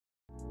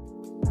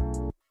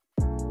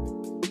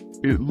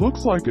It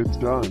looks like it's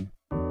done.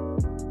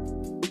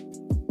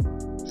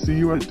 See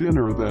you at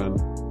dinner then.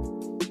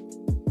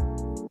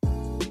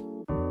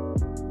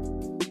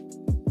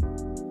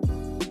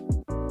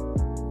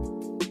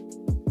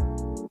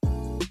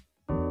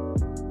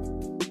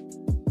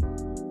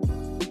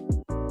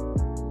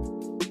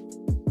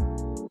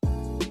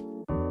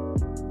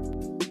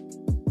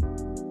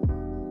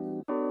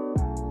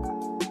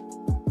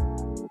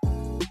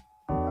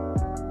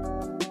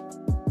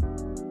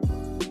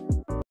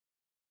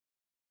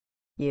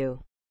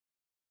 You.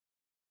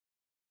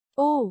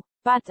 Oh,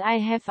 but I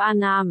have a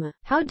name.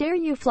 How dare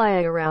you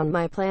fly around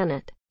my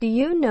planet? Do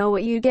you know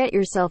what you get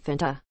yourself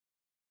into?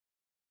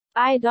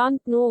 I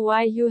don't know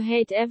why you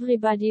hate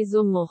everybody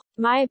so much.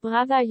 My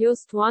brother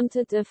just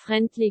wanted a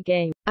friendly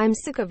game. I'm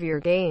sick of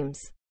your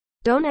games.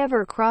 Don't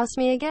ever cross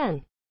me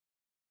again.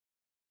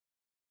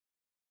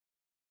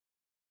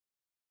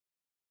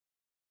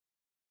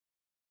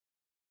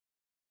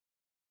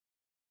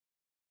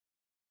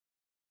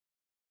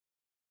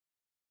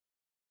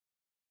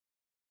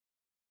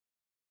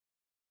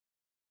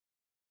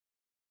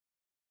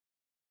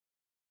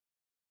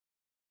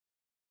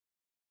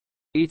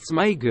 It's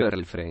my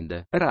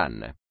girlfriend,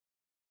 Run.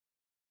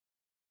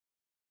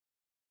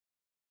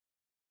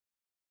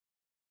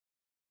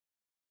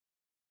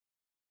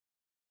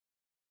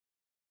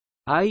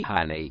 Hi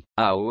honey,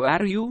 how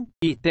are you?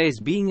 It has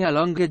been a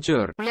long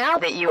journey. Now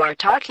that you are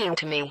talking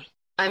to me,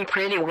 I'm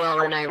pretty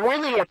well and I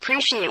really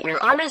appreciate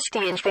your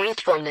honesty and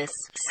faithfulness,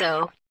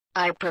 so,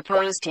 I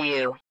propose to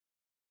you.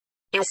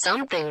 Is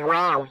something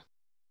wrong?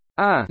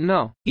 Ah,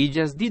 no, I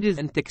just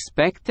didn't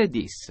expect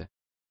this.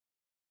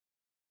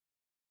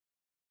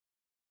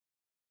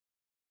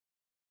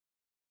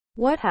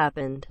 What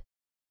happened?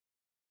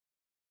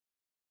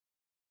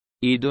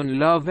 I don't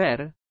love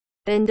her?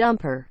 Then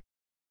dump her.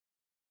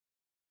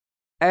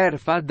 Her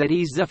father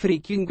is a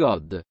freaking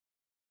god.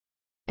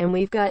 And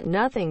we've got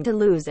nothing to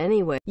lose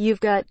anyway.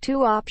 You've got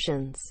two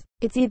options.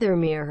 It's either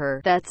me or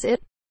her. That's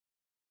it.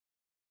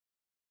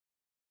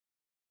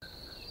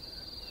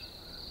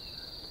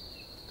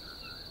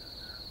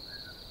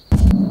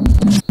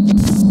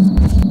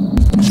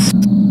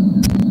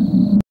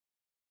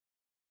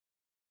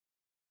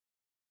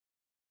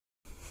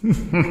 I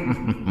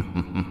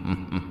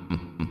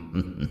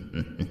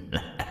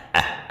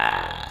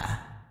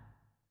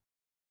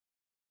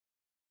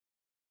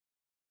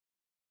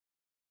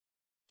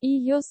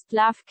just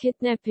love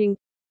kidnapping.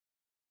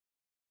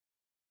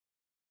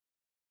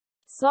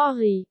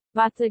 Sorry,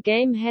 but the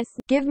game has.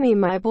 Give me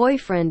my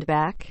boyfriend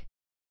back.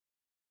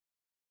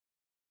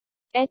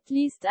 At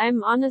least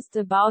I'm honest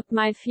about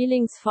my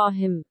feelings for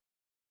him.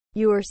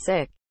 You are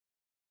sick.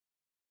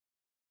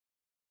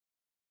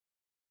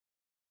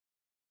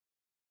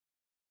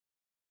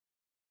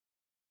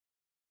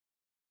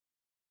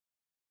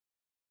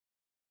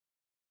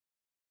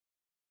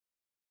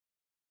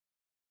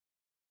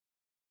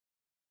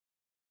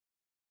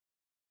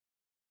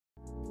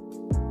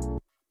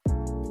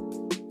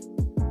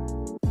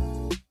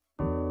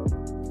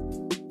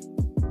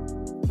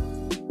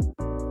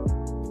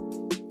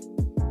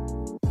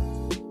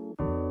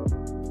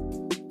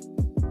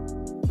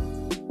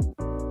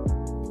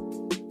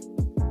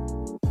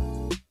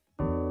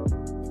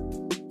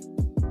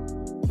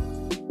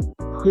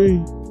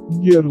 Hey,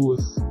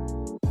 girls.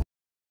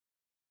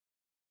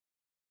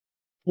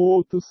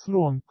 What's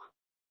wrong?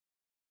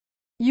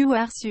 You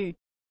are su.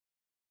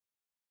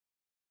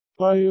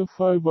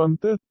 If I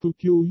wanted to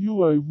kill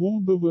you I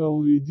would have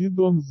already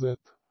done that.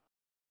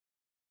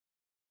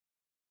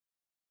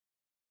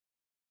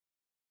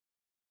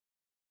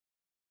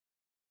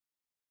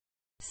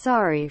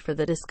 Sorry for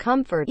the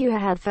discomfort you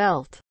had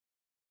felt.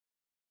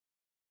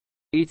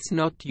 It's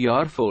not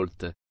your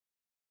fault.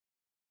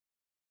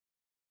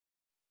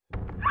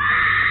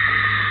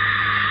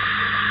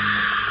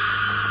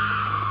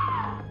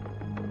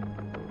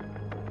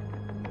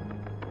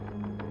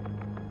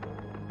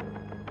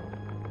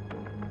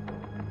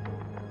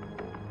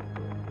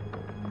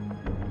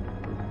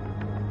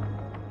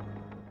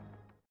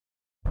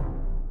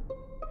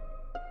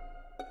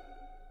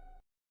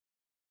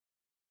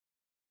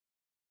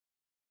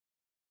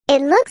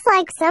 It looks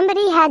like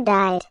somebody had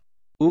died.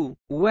 Ooh,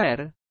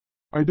 where?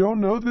 I don't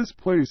know this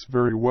place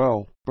very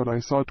well, but I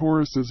saw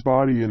Taurus's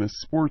body in a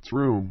sports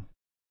room.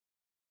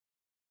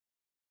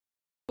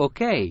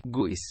 Okay,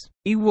 guys.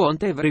 I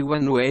want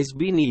everyone who has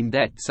been in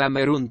that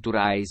summer room to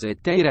rise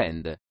at their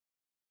hand.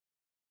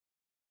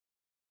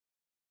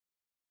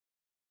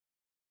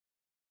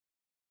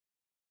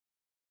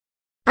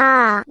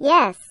 Ah,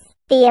 yes.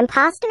 The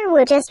imposter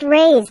would just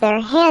raise their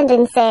hand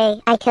and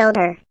say, I killed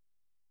her.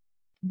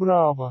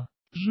 Bravo.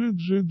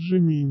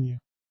 Gemini.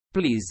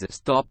 Please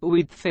stop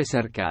with the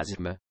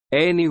sarcasm.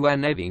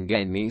 Anyone having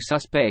any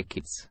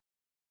suspects?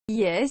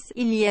 Yes,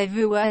 il y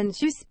avait one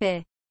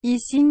suspect. I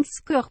think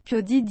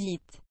Scorpio did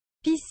it.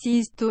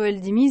 Pisces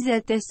told me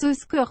that I saw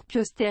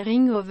Scorpio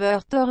staring over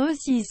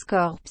Taurus's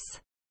corpse.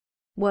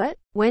 What?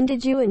 When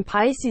did you and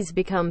Pisces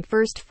become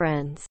first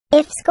friends?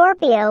 If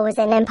Scorpio was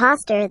an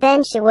imposter,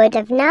 then she would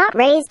have not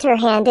raised her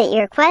hand at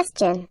your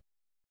question.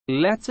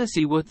 Let's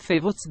see what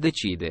Favos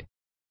decide.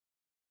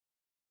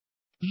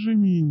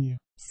 Gemini.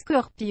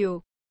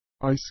 Scorpio.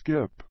 I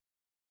skip.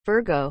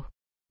 Virgo.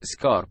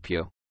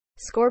 Scorpio.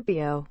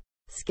 Scorpio.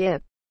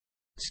 Skip.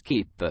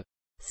 Skip.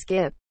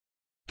 Skip.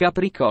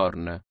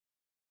 Capricorn.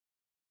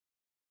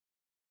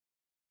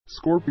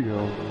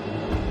 Scorpio.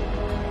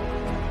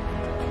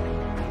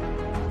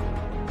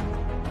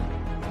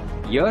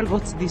 Your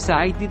votes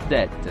decided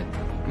that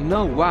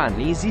no one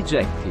is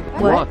ejected.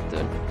 What?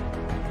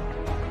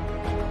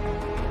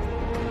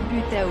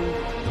 Butao.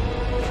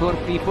 4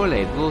 people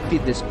had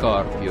voted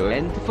Scorpio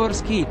and 4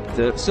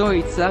 skipped, so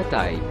it's a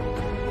tie.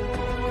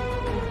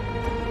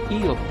 I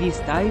hope this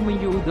time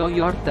you do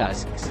your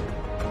tasks.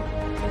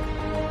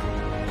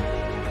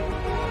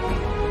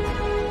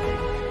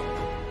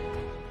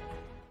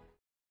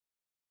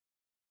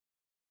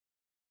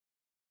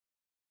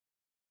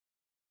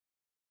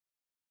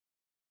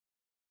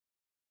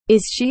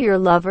 Is she your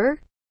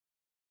lover?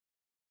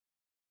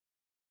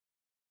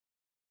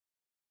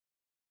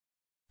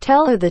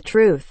 Tell her the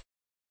truth.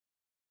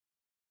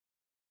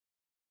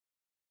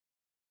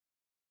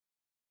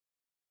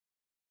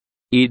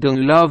 I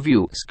don't love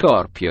you,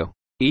 Scorpio.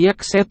 I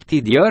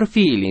accepted your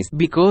feelings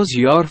because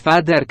your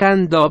father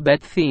can do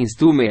bad things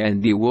to me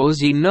and he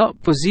was in no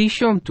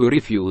position to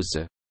refuse.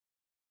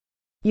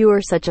 You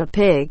are such a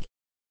pig.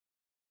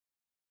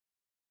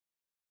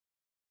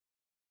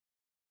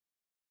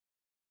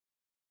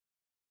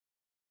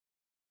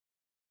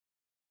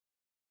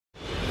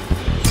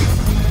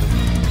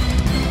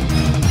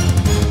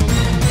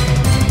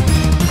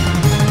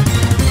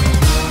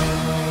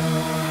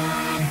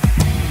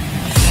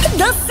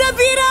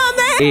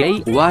 Hey,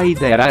 why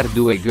there are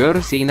 2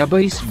 girls in a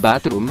boys'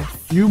 bathroom?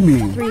 You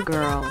mean 3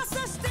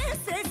 girls.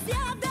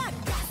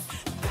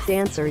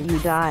 Dancer, you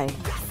die.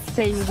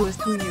 Same goes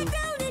to you.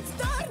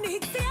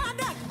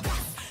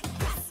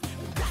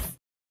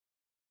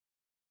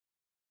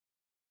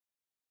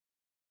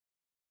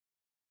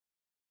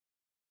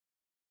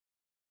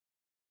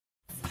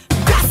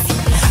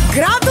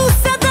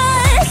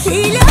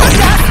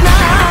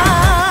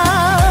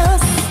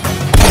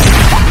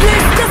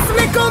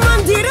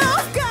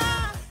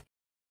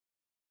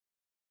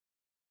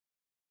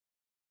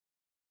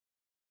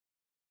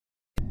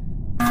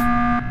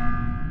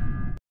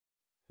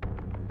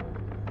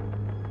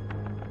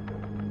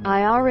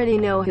 I already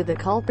know who the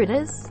culprit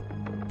is.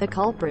 The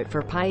culprit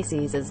for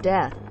Pisces is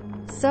death.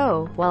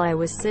 So, while I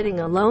was sitting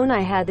alone,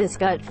 I had this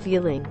gut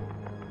feeling.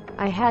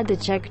 I had to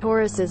check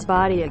Taurus's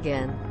body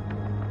again.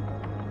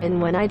 And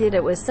when I did,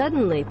 it was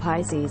suddenly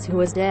Pisces who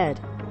was dead.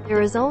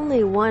 There is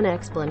only one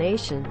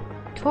explanation.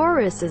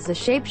 Taurus is a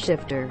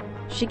shapeshifter.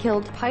 She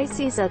killed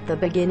Pisces at the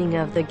beginning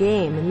of the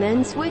game and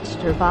then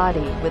switched her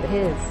body with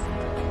his.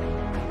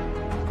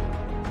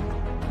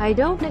 I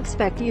don't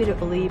expect you to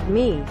believe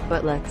me,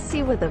 but let's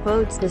see what the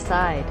votes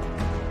decide.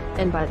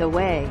 And by the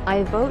way,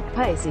 I vote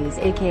Pisces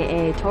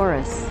aka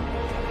Taurus.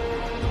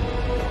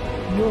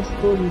 your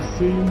story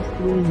seems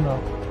true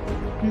enough?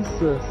 He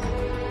says.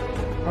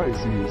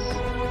 Pisces.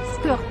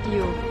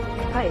 Scorpio.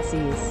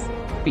 Pisces.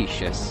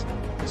 Pisces.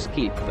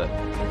 Skip.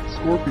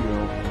 Scorpio.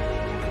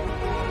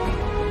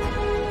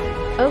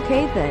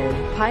 Okay then,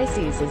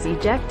 Pisces is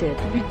ejected.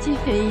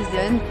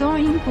 Beautification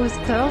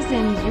impostors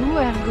and you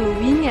are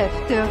going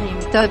after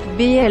him. Stop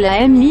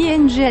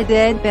BLAMING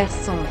dead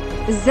person.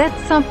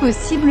 That's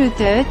impossible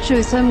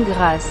touch some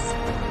grass.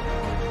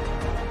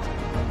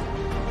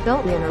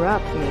 Don't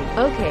interrupt me,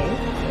 okay?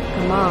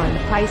 Come on,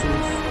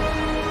 Pisces.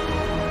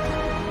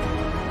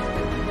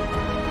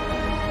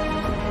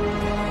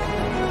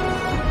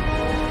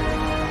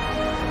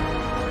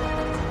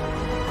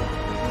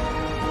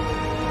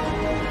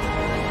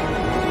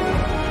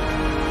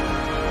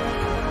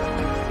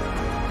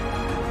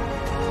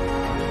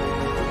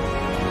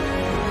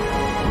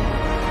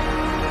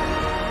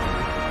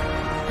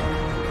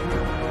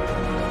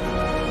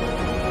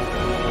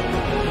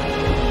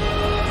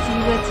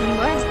 What he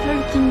was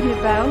talking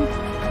about?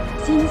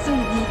 Since I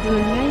did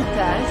all my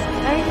task,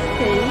 I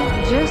stayed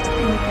just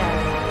in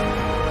class.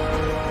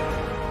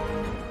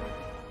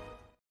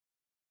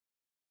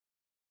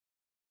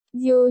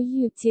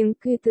 You think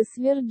it's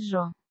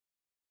Virgo.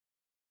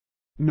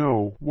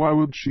 No, why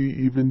would she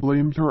even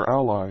blame her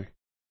ally?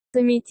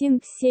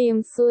 Something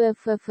seems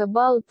off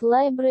about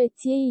Libra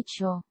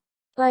Teicho.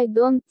 I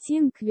don't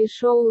think we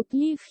should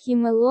leave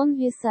him alone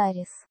with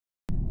Aries.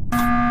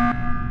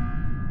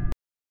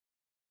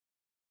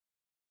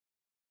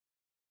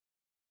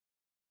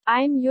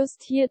 I'm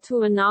just here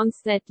to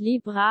announce that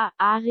Libra,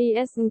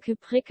 Aries and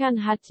Capricorn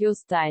had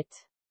just died.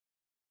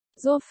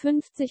 So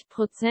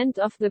 50%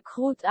 of the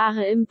crude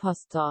are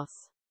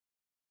impostors.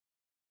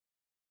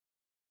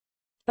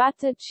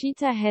 But a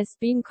cheater has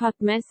been caught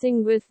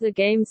messing with the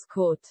game's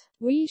code.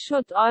 We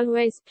should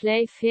always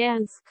play fair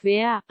and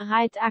square,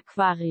 right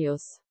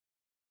Aquarius?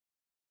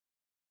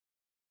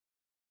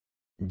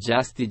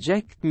 Just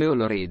eject me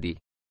already.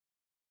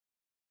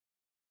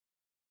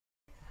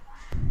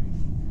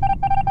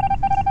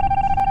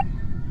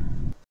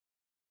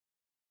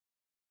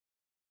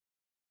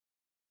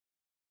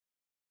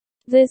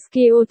 This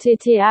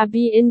gotta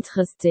be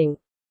interesting.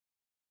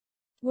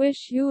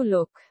 Wish you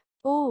luck.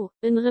 Oh,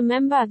 and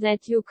remember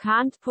that you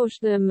can't push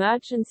the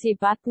emergency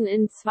button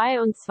in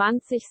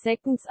 22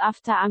 seconds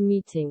after a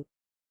meeting.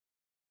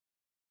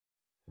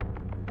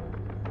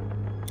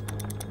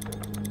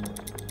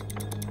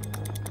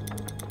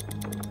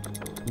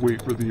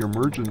 Wait for the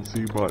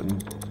emergency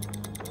button.